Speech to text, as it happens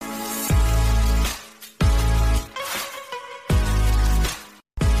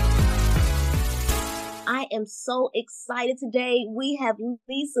am so excited today. We have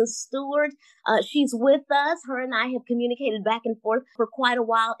Lisa Stewart. She's with us. Her and I have communicated back and forth for quite a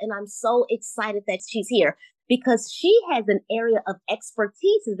while, and I'm so excited that she's here because she has an area of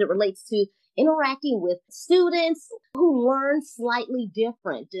expertise as it relates to interacting with students who learn slightly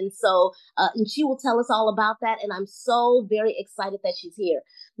different. And she will tell us all about that. And I'm so very excited that she's here.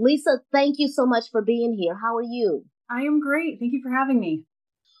 Lisa, thank you so much for being here. How are you? I am great. Thank you for having me.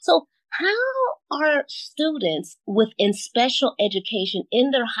 So how are students within special education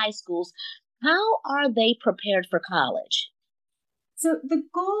in their high schools, how are they prepared for college?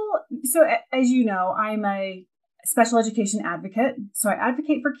 As you know, I'm a special education advocate. So I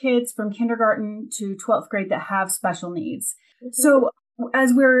advocate for kids from kindergarten to 12th grade that have special needs. So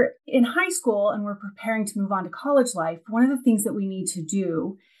as we're in high school and we're preparing to move on to college life, one of the things that we need to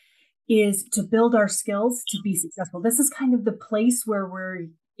do is to build our skills to be successful. This is kind of the place where we're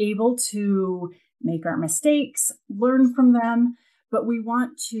able to make our mistakes, learn from them, but we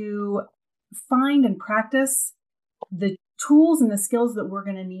want to find and practice the tools and the skills that we're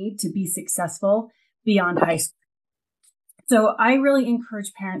going to need to be successful beyond high school. So I really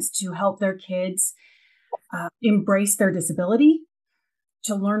encourage parents to help their kids embrace their disability,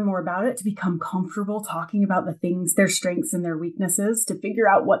 to learn more about it, to become comfortable talking about the things, their strengths and their weaknesses, to figure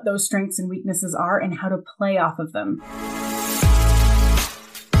out what those strengths and weaknesses are and how to play off of them.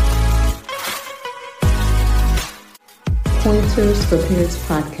 Pointers for Parents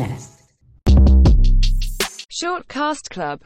podcast. Short Cast Club.